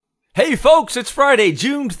Hey folks, it's Friday,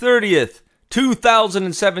 June 30th,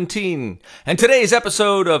 2017, and today's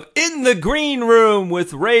episode of In the Green Room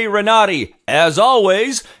with Ray Renati, as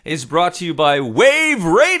always, is brought to you by Wave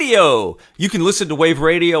Radio. You can listen to Wave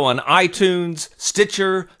Radio on iTunes,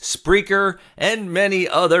 Stitcher, Spreaker, and many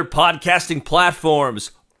other podcasting platforms,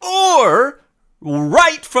 or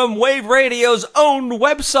right from Wave Radio's own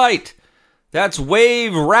website. That's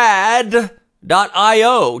waverad.io.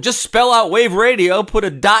 Just spell out Wave Radio, put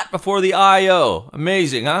a dot before the I-O.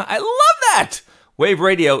 Amazing, huh? I love that! Wave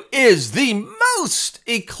Radio is the most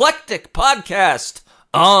eclectic podcast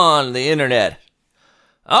on the internet.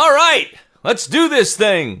 All right, let's do this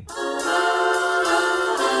thing.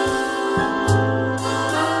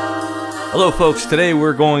 Hello, folks. Today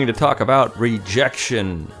we're going to talk about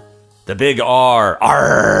rejection. The big R.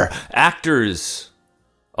 R. Actors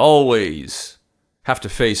always have to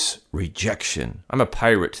face rejection. I'm a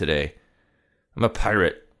pirate today. I'm a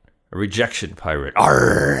pirate. A rejection pirate.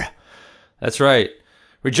 Arr! That's right.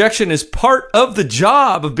 Rejection is part of the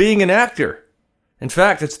job of being an actor. In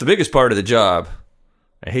fact, it's the biggest part of the job.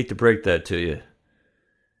 I hate to break that to you.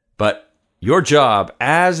 But your job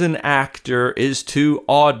as an actor is to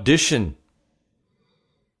audition.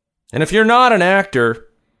 And if you're not an actor,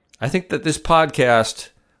 I think that this podcast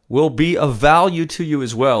will be of value to you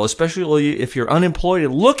as well, especially if you're unemployed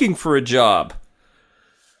and looking for a job.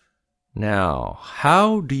 Now,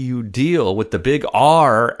 how do you deal with the big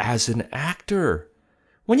R as an actor?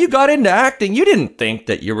 When you got into acting, you didn't think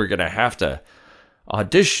that you were going to have to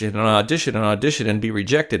audition and audition and audition and be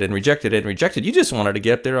rejected and rejected and rejected. You just wanted to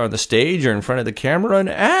get up there on the stage or in front of the camera and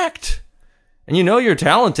act. And you know you're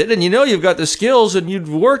talented and you know you've got the skills and you'd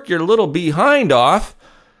work your little behind off.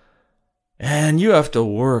 And you have to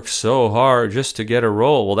work so hard just to get a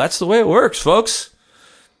role. Well, that's the way it works, folks.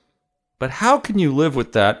 But how can you live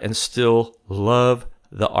with that and still love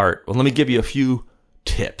the art? Well, let me give you a few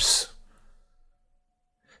tips.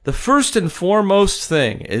 The first and foremost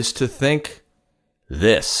thing is to think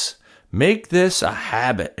this. Make this a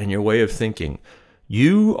habit in your way of thinking.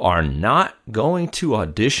 You are not going to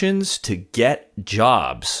auditions to get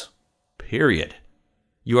jobs. Period.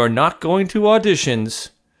 You are not going to auditions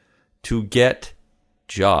to get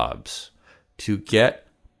jobs, to get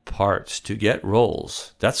parts, to get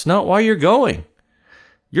roles. That's not why you're going.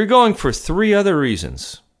 You're going for three other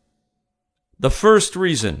reasons. The first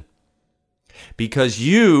reason, because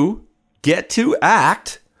you get to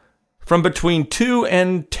act from between 2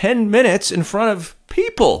 and 10 minutes in front of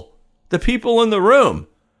people, the people in the room.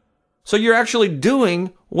 So you're actually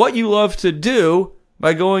doing what you love to do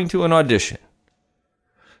by going to an audition.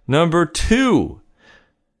 Number 2,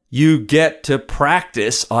 you get to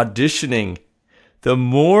practice auditioning. The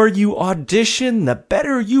more you audition, the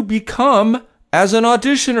better you become as an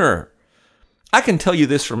auditioner. I can tell you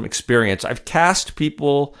this from experience. I've cast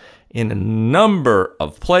people in a number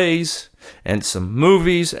of plays and some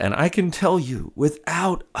movies, and I can tell you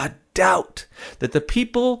without a doubt that the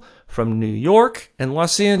people from New York and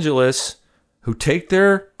Los Angeles who take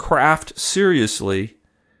their craft seriously,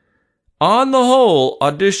 on the whole,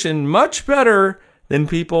 audition much better than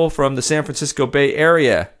people from the San Francisco Bay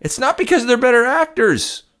Area. It's not because they're better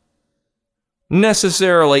actors,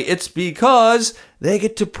 necessarily. It's because they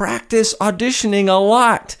get to practice auditioning a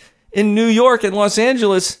lot. In New York and Los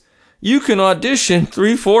Angeles, you can audition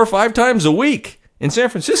 3, 4, 5 times a week. In San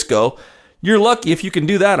Francisco, you're lucky if you can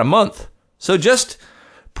do that a month. So just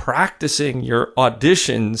practicing your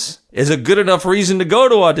auditions is a good enough reason to go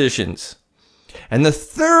to auditions. And the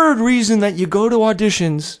third reason that you go to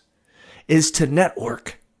auditions is to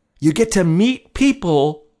network. You get to meet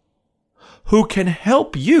people who can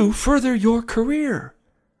help you further your career.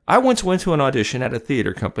 I once went to an audition at a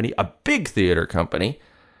theater company, a big theater company,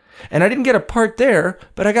 and I didn't get a part there,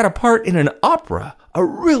 but I got a part in an opera, a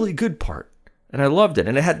really good part, and I loved it,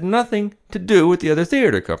 and it had nothing to do with the other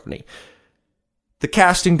theater company. The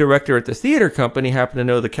casting director at the theater company happened to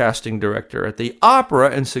know the casting director at the opera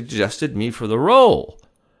and suggested me for the role.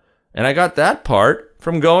 And I got that part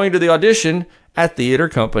from going to the audition at theater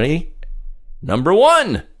company number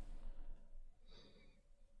 1.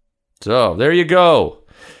 So, there you go.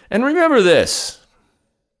 And remember this.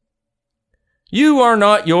 You are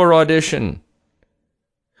not your audition.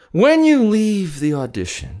 When you leave the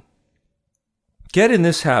audition, get in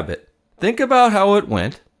this habit. Think about how it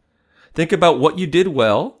went. Think about what you did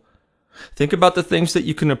well. Think about the things that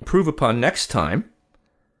you can improve upon next time.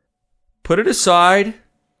 Put it aside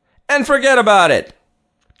and forget about it.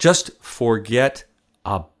 Just forget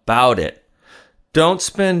about it. Don't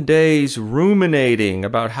spend days ruminating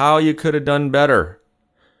about how you could have done better.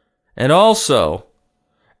 And also,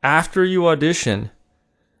 after you audition,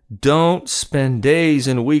 Don't spend days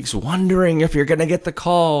and weeks wondering if you're going to get the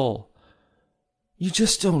call. You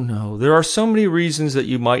just don't know. There are so many reasons that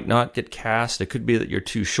you might not get cast. It could be that you're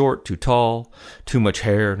too short, too tall, too much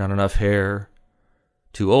hair, not enough hair,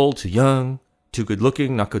 too old, too young, too good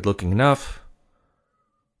looking, not good looking enough.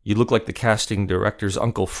 You look like the casting director's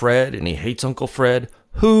Uncle Fred, and he hates Uncle Fred.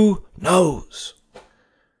 Who knows?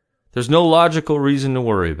 There's no logical reason to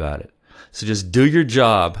worry about it. So just do your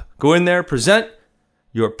job. Go in there, present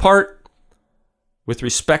your part with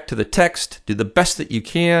respect to the text. Do the best that you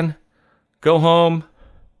can. Go home,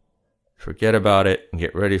 forget about it, and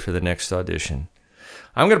get ready for the next audition.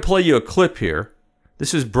 I'm going to play you a clip here.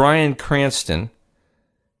 This is Bryan Cranston.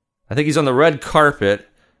 I think he's on the red carpet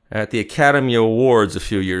at the Academy Awards a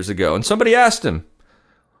few years ago. And somebody asked him,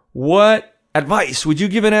 what advice would you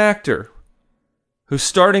give an actor who's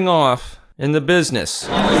starting off in the business?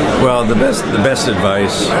 Well, the best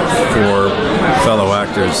advice for fellow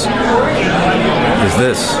actors is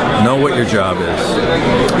this: know what your job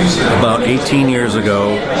is. About 18 years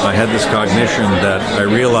ago, I had this cognition that I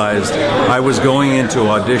realized I was going into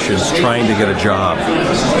auditions trying to get a job.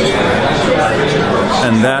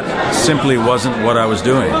 And that simply wasn't what I was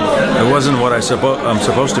doing. It wasn't what I'm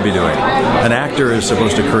supposed to be doing. An actor is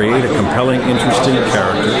supposed to create a compelling, interesting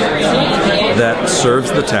character that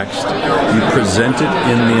serves the text. You present it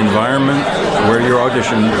in the environment where your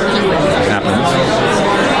audition happens,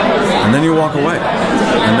 and then you walk away.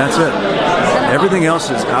 And that's it. Everything else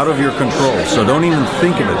is out of your control, so don't even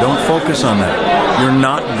think of it. Don't focus on that. You're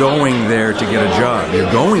not going there to get a job.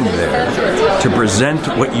 You're going there to present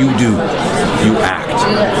what you do. You act.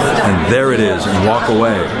 And there it is, and walk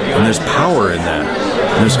away. And there's power in that.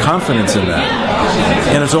 And there's confidence in that.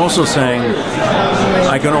 And it's also saying,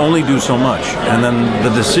 I can only do so much. And then the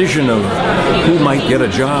decision of who might get a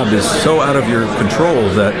job is so out of your control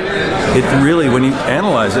that it really, when you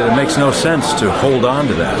analyze it, it makes no sense to hold on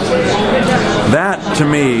to that. That, to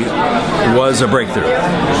me, was a breakthrough.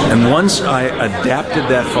 And once I adapted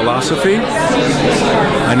that philosophy,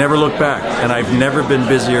 I never looked back. And I've never been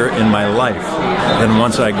busier in my life than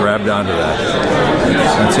once I grabbed onto that.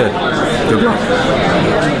 That's it. Good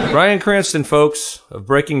luck. Bryan Cranston, folks, of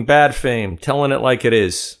Breaking Bad fame, telling it like it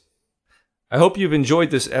is. I hope you've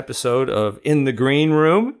enjoyed this episode of In the Green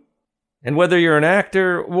Room. And whether you're an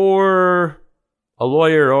actor or a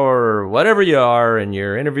lawyer or whatever you are and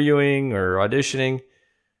you're interviewing or auditioning,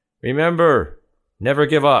 remember, never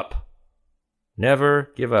give up.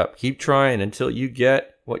 Never give up. Keep trying until you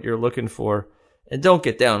get what you're looking for. And don't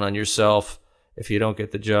get down on yourself if you don't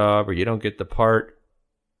get the job or you don't get the part.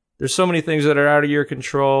 There's so many things that are out of your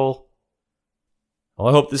control. Well,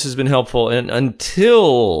 I hope this has been helpful. And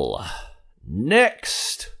until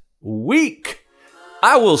next week,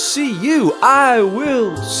 I will see you on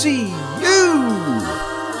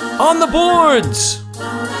the boards.